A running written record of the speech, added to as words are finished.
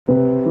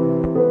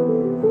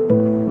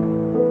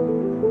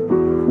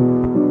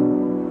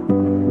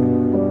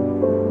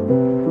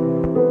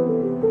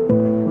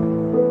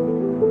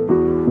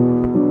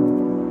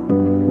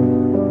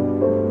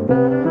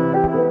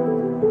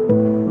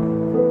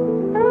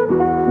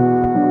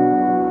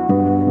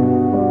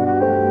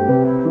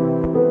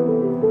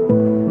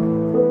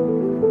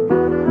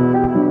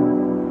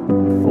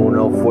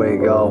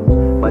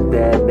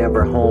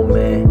never home,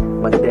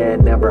 man. My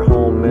dad never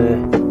home,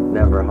 man.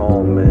 Never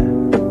home,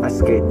 man. I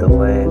skate the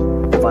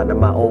land, finding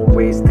my own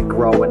ways to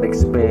grow and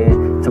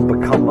expand, to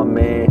become a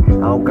man.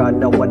 I don't got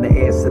no one to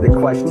answer the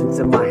questions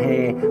in my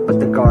hand, but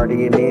the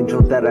guardian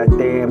angel that I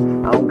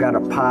damn. I don't got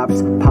a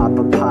pops,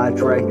 papa,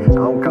 padre. I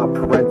don't got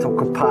parental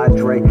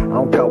compadre. I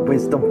don't got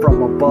wisdom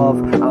from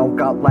above. I don't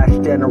got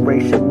last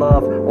generation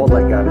love. All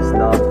I got is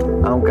love.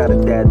 I don't got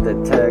a dad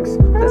that texts,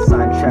 that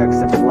sign checks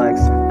and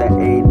flex, that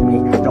aid me.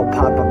 No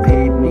papa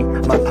paid me,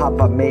 my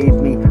papa made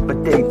me,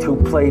 but they too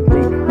played me.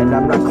 And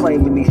I'm not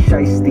claiming he's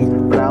shiesty,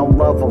 but I don't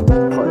love him,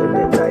 putting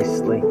it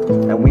nicely.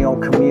 And we don't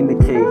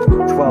communicate,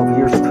 12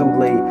 years too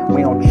late.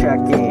 We don't check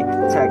in,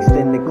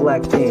 texting,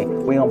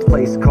 neglecting. We don't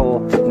place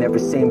call, never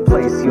same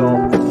place,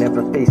 y'all.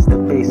 Never face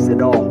to face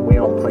at all, we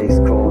don't place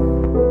call.